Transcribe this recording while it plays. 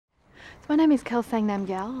So my name is Kelsang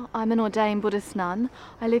Namgyal. I'm an ordained Buddhist nun.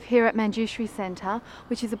 I live here at Manjushri Centre,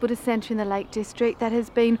 which is a Buddhist centre in the Lake District that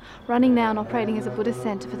has been running now and operating as a Buddhist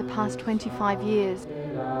centre for the past 25 years.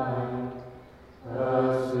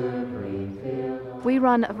 We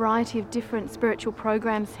run a variety of different spiritual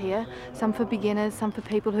programs here, some for beginners, some for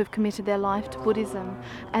people who've committed their life to Buddhism.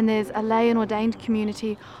 And there's a lay and ordained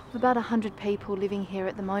community of about 100 people living here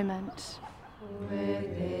at the moment.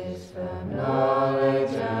 With this firm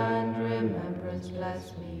knowledge and remembrance,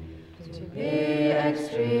 bless me to be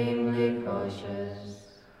extremely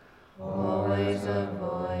cautious, always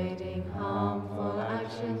avoiding harmful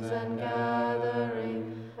actions and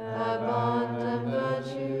gathering abundant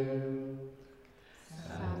virtue.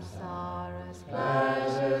 Samsara's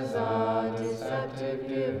pleasures are deceptive,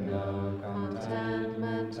 give no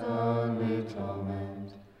contentment, only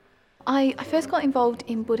torment. I first got involved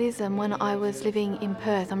in Buddhism when I was living in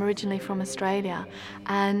Perth. I'm originally from Australia,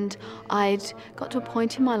 and I'd got to a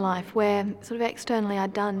point in my life where sort of externally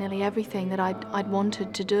I'd done nearly everything that I'd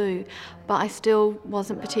wanted to do, but I still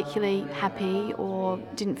wasn't particularly happy or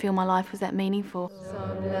didn't feel my life was that meaningful.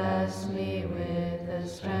 So bless me with the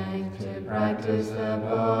strength to practice the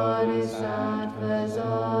Bodhisattva's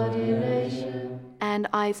ordination. And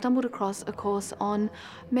I stumbled across a course on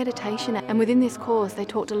meditation, and within this course they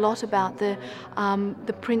talked a lot about the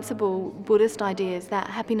principal Buddhist ideas that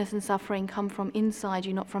happiness and suffering come from inside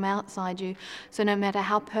you, not from outside you. So no matter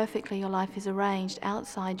how perfectly your life is arranged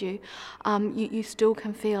outside you, you still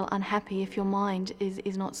can feel unhappy if your mind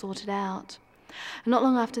is not sorted out. And not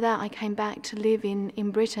long after that, I came back to live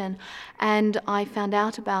in Britain, and I found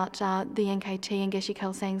out about the NKT and Geshe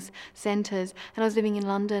Kelsang's centres, and I was living in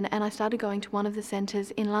London, and I started going to one of the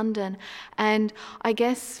centres in London, and I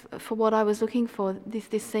guess for what I was looking for, this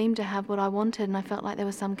seemed to have what I wanted, and I felt like there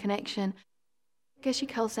was some connection. Geshe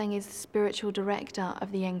Kelsang is the spiritual director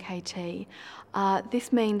of the NKT.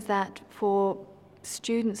 This means that for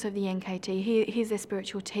students of the NKT, he's their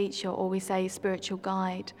spiritual teacher, or we say spiritual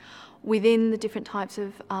guide. Within the different types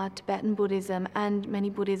of Tibetan Buddhism and many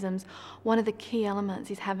Buddhisms, one of the key elements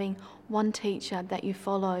is having one teacher that you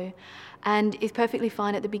follow. And it's perfectly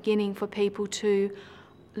fine at the beginning for people to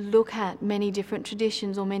look at many different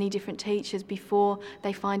traditions or many different teachers before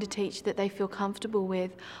they find a teacher that they feel comfortable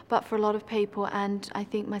with. But for a lot of people, and I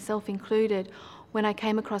think myself included, when I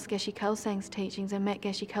came across Geshe Kelsang's teachings and met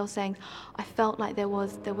Geshe Kelsang, I felt like there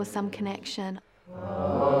was some connection.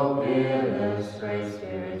 Oh, fearless, great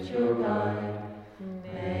spiritual guide,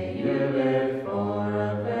 may you live for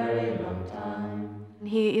a very long time.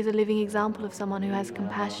 He is a living example of someone who has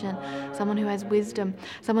compassion, someone who has wisdom,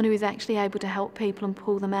 someone who is actually able to help people and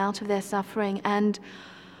pull them out of their suffering. And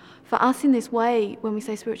for us in this way, when we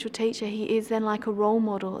say spiritual teacher, he is then like a role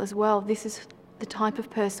model as well. This is the type of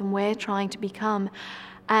person we're trying to become.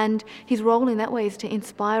 And his role in that way is to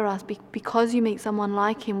inspire us, because you meet someone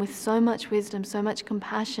like him with so much wisdom, so much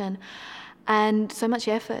compassion, and so much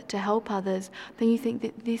effort to help others, then you think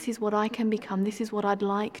that this is what I can become, this is what I'd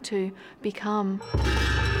like to become.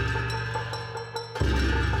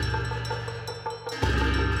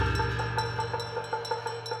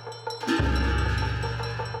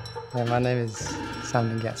 My name is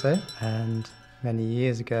Sam Nyatso, and many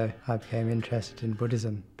years ago I became interested in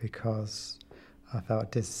Buddhism because I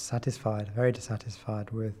felt very dissatisfied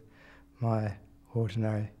with my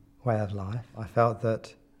ordinary way of life. I felt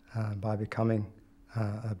that by becoming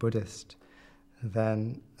a Buddhist,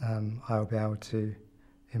 then I will be able to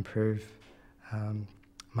improve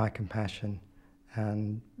my compassion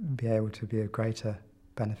and be able to be of greater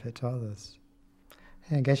benefit to others.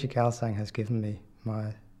 And Geshe Kelsang has given me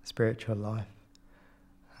my spiritual life.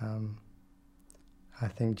 I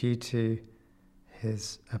think due to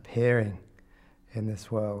his appearing in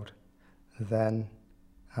this world, then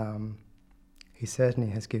he certainly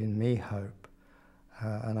has given me hope,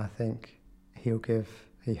 and I think he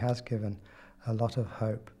has given a lot of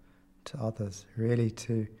hope to others, really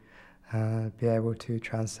to be able to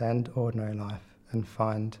transcend ordinary life and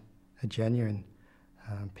find a genuine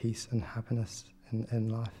peace and happiness in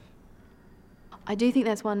life. I do think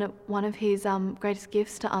that's one of his greatest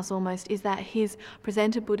gifts to us almost, is that he's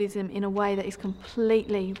presented Buddhism in a way that is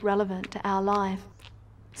completely relevant to our life.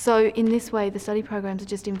 So in this way, the study programs are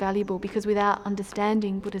just invaluable, because without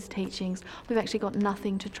understanding Buddha's teachings, we've actually got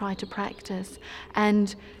nothing to try to practice.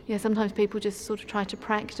 And sometimes people just sort of try to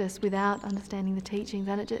practice without understanding the teachings,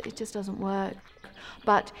 and it just doesn't work.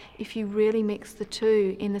 But if you really mix the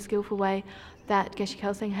two in the skillful way that Geshe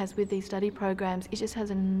Kelsang has with these study programs, it just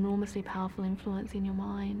has an enormously powerful influence in your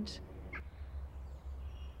mind.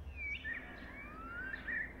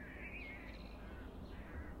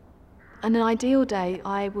 On an ideal day,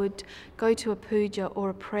 I would go to a puja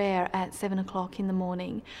or a prayer at 7 o'clock in the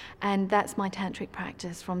morning, and that's my tantric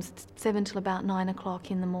practice from 7 till about 9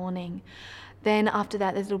 o'clock in the morning. Then after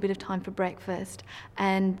that, there's a little bit of time for breakfast,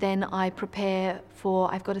 and then I prepare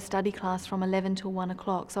for, I've got a study class from 11 till 1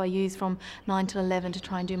 o'clock, so I use from 9 till 11 to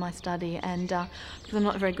try and do my study, and because I'm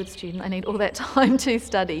not a very good student, I need all that time to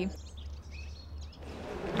study.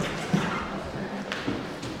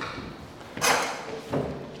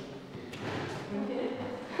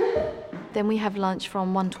 Then we have lunch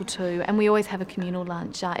from 1 till 2, and we always have a communal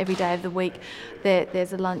lunch every day of the week.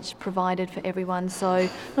 There's a lunch provided for everyone, so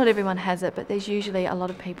not everyone has it, but there's usually a lot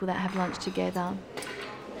of people that have lunch together.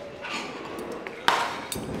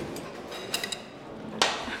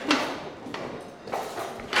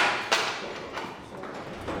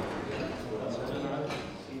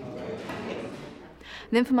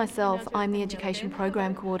 And then for myself, I'm the education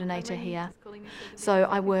program coordinator here. So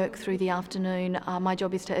I work through the afternoon. My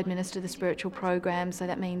job is to administer the spiritual program, so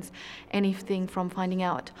that means anything from finding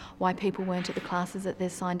out why people weren't at the classes that they're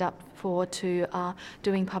signed up for, to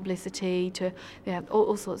doing publicity, to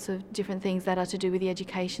all sorts of different things that are to do with the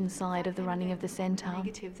education side of the running of the centre.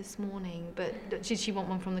 Negative this morning, but did she want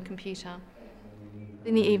one from the computer?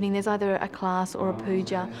 In the evening there's either a class or a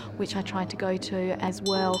puja, which I try to go to as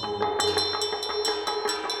well.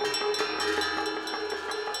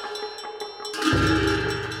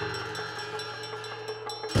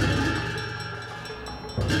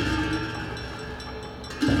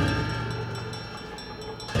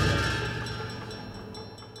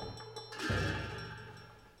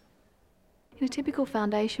 In a typical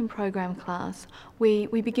foundation program class, we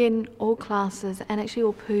begin all classes and actually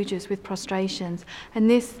all pujas with prostrations, and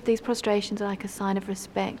these prostrations are like a sign of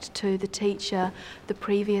respect to the teacher, the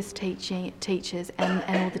previous teachers and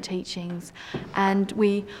all the teachings. And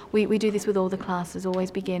we do this with all the classes,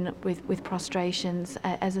 always begin with prostrations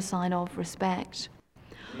as a sign of respect.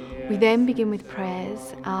 We then begin with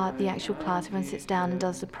prayers. The actual class, everyone sits down and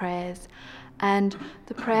does the prayers, and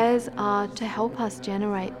the prayers are to help us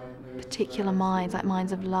generate particular minds, like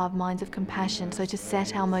minds of love, minds of compassion, so to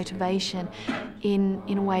set our motivation in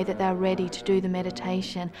a way that they're ready to do the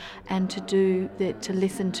meditation and to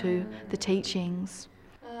listen to the teachings.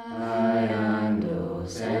 I and all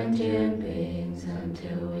sentient beings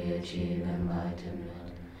until we achieve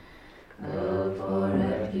enlightenment, go for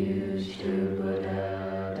refuge to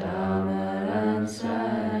Buddha, Dharma and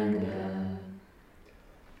Sangha.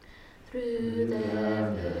 Through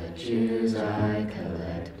their virtues I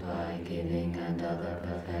collect by giving and other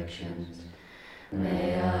perfections.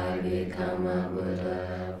 May I become a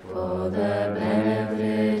Buddha for the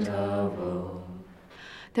benefit of all.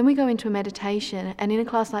 Then we go into a meditation, and in a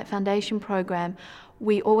class like Foundation Program,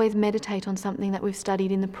 we always meditate on something that we've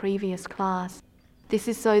studied in the previous class. This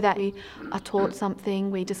is so that we are taught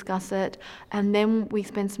something, we discuss it, and then we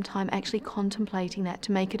spend some time actually contemplating that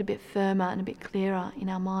to make it a bit firmer and a bit clearer in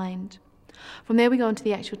our mind. From there we go into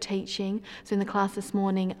the actual teaching. So in the class this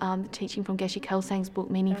morning, the teaching from Geshe Kelsang's book,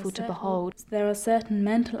 Meaningful to Behold. There are certain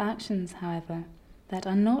mental actions, however, that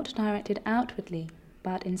are not directed outwardly,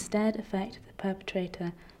 but instead affect the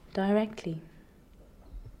perpetrator directly.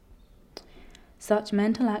 Such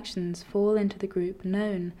mental actions fall into the group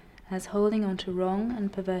known as holding on to wrong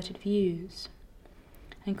and perverted views,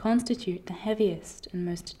 and constitute the heaviest and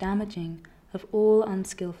most damaging of all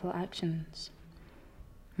unskillful actions.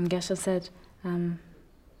 And Geshe said,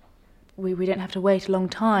 we don't have to wait a long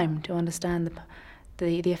time to understand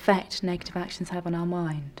the effect negative actions have on our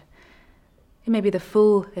mind. It may be the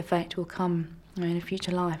full effect will come in a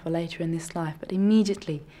future life or later in this life, but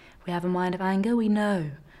immediately we have a mind of anger, we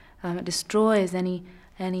know it destroys any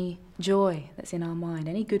joy that's in our mind,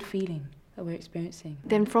 any good feeling that we're experiencing.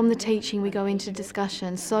 Then from the teaching we go into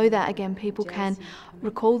discussion, so that again people can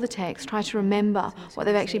recall the text, try to remember what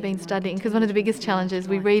they've actually been studying, because one of the biggest challenges,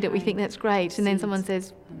 we read it, we think that's great, and then someone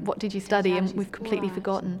says, what did you study? And we've completely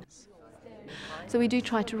forgotten. So we do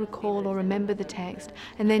try to recall or remember the text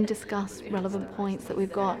and then discuss relevant points that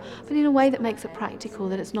we've got, but in a way that makes it practical,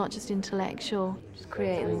 that it's not just intellectual. Just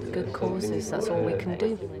creating good causes, that's all we can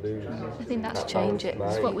do. I think that's change it.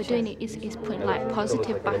 So what we're doing is putting like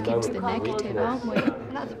positive back into the negative, aren't we?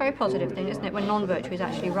 And that's a very positive thing, isn't it? When non-virtue is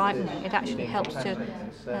actually ripening, it actually helps to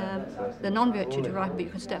the non-virtue to ripen, but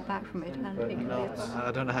you can step back from it. And it can be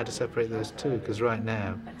I don't know how to separate those two, because right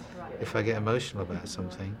now, if I get emotional about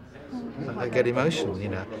something, I get emotional, you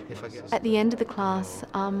know. At the end of the class,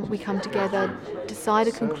 we come together, decide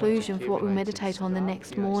a conclusion for what we meditate on the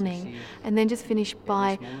next morning, and then just finish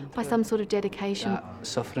by some sort of dedication.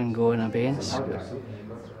 Suffering go in abeyance.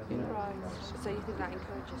 Right. So you think that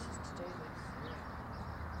encourages us to do this?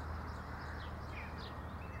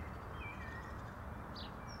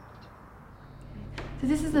 So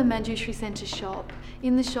this is the Manjushri Centre shop.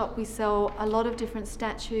 In the shop we sell a lot of different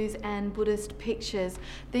statues and Buddhist pictures.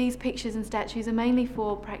 These pictures and statues are mainly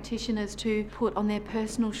for practitioners to put on their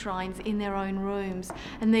personal shrines in their own rooms.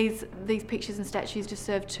 And these pictures and statues just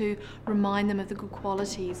serve to remind them of the good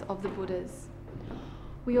qualities of the Buddhas.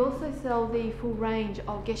 We also sell the full range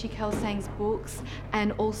of Geshe Kelsang's books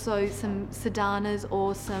and also some sadhanas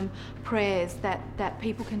or some prayers that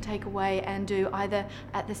people can take away and do either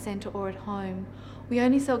at the centre or at home. We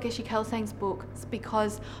only sell Geshe Kelsang's books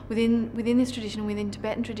because within this tradition, within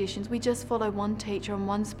Tibetan traditions, we just follow one teacher and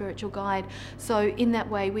one spiritual guide. So in that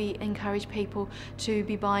way, we encourage people to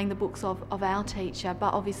be buying the books of our teacher,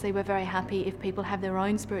 but obviously we're very happy if people have their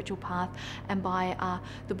own spiritual path and buy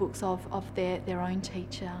the books of their own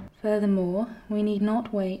teacher. Furthermore, we need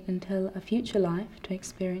not wait until a future life to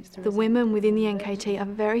experience the The women within the NKT are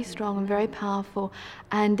very strong and very powerful,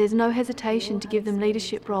 and there's no hesitation to give them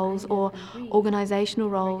leadership roles or organisational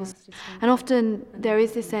roles. And often there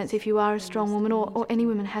is this sense if you are a strong woman or any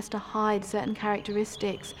woman has to hide certain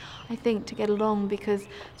characteristics, I think, to get along, because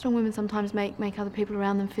strong women sometimes make other people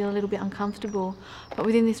around them feel a little bit uncomfortable. But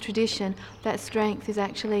within this tradition, that strength is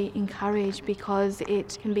actually encouraged because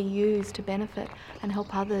it can be used to benefit and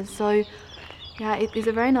help others. So yeah, it is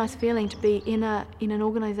a very nice feeling to be in an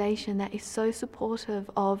organisation that is so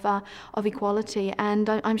supportive of equality, and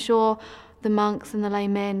I'm sure the monks and the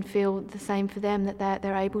laymen feel the same for them, that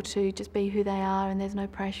they're able to just be who they are and there's no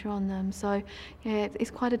pressure on them. So yeah, it's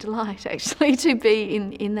quite a delight actually to be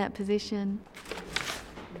in that position.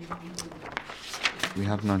 We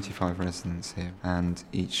have 95 residents here, and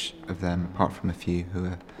each of them, apart from a few who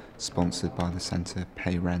are sponsored by the centre,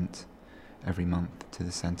 pay rent every month to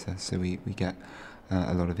the centre, so we get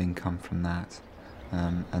a lot of income from that,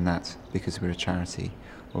 and that, because we're a charity,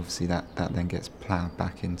 obviously that then gets ploughed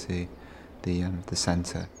back into the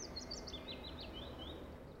centre.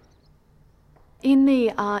 In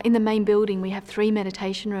the main building we have 3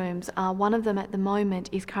 meditation rooms. One of them at the moment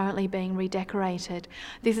is currently being redecorated.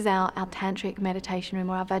 This is our tantric meditation room,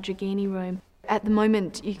 or our Vajragini room. At the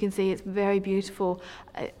moment you can see it's very beautiful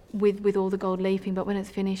with all the gold leafing, but when it's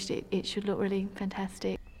finished it should look really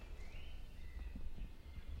fantastic.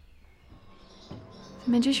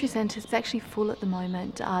 The Manjushri Centre is actually full at the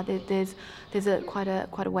moment. There's quite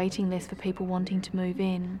a waiting list for people wanting to move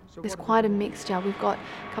in. There's quite a mixture. We've got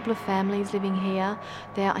a couple of families living here.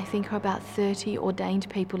 There, I think, are about 30 ordained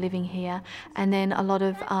people living here, and then a lot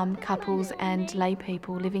of couples and lay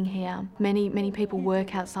people living here. Many people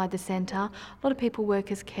work outside the centre. A lot of people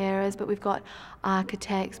work as carers, but we've got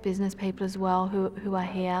architects, business people as well who are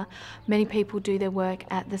here. Many people do their work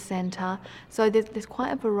at the centre. So there's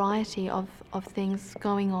quite a variety of things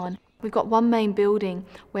going on. We've got one main building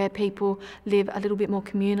where people live a little bit more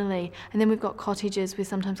communally, and then we've got cottages with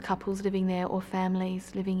sometimes couples living there or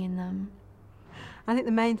families living in them. I think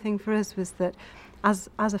the main thing for us was that as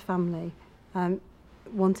a family,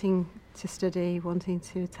 wanting to study, wanting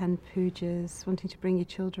to attend pujas, wanting to bring your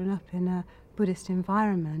children up in a Buddhist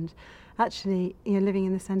environment, actually, living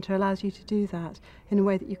in the centre allows you to do that in a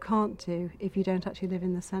way that you can't do if you don't actually live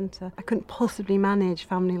in the centre. I couldn't possibly manage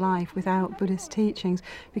family life without Buddhist teachings,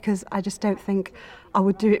 because I just don't think I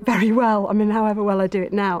would do it very well. I mean, however well I do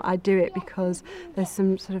it now, I do it because there's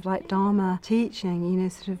some sort of like Dharma teaching,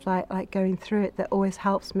 sort of like going through it, that always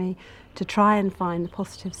helps me to try and find the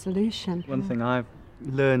positive solution. One thing I've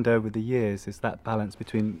learned over the years is that balance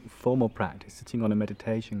between formal practice, sitting on a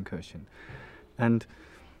meditation cushion, and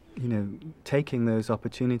taking those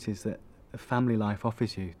opportunities that a family life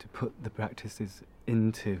offers you to put the practices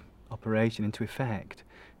into operation, into effect,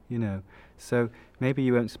 So maybe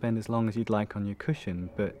you won't spend as long as you'd like on your cushion,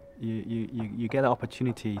 but you get an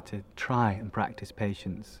opportunity to try and practice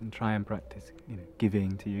patience and try and practice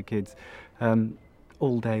giving to your kids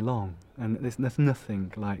all day long. And there's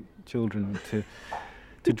nothing like children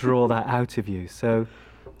to draw that out of you. So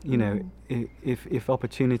if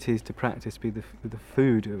opportunities to practice be the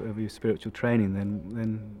food of your spiritual training,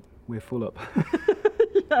 then we're full up.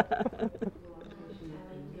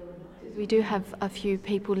 We do have a few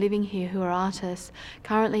people living here who are artists.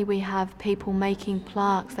 Currently we have people making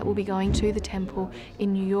plaques that will be going to the temple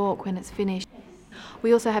in New York when it's finished.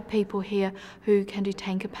 We also have people here who can do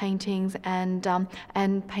tanka paintings and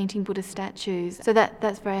painting Buddha statues. So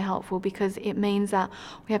that's very helpful, because it means that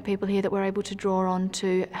we have people here that we're able to draw on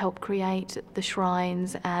to help create the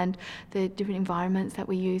shrines and the different environments that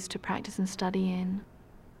we use to practice and study in.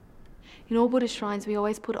 In all Buddhist shrines we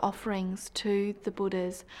always put offerings to the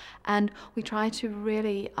Buddhas, and we try to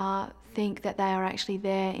really think that they are actually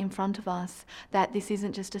there in front of us, that this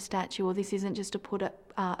isn't just a statue or this isn't just a put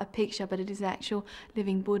a picture, but it is actual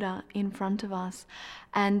living Buddha in front of us.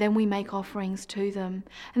 And then we make offerings to them.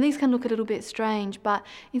 And these can look a little bit strange, but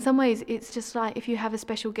in some ways it's just like if you have a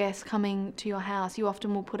special guest coming to your house, you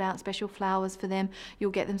often will put out special flowers for them,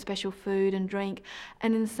 you'll get them special food and drink.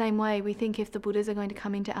 And in the same way, we think if the Buddhas are going to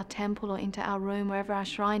come into our temple or into our room, wherever our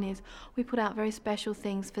shrine is, we put out very special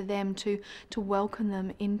things for them to welcome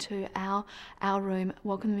them into our room,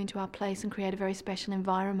 welcome them into our place, and create a very special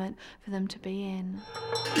environment for them to be in.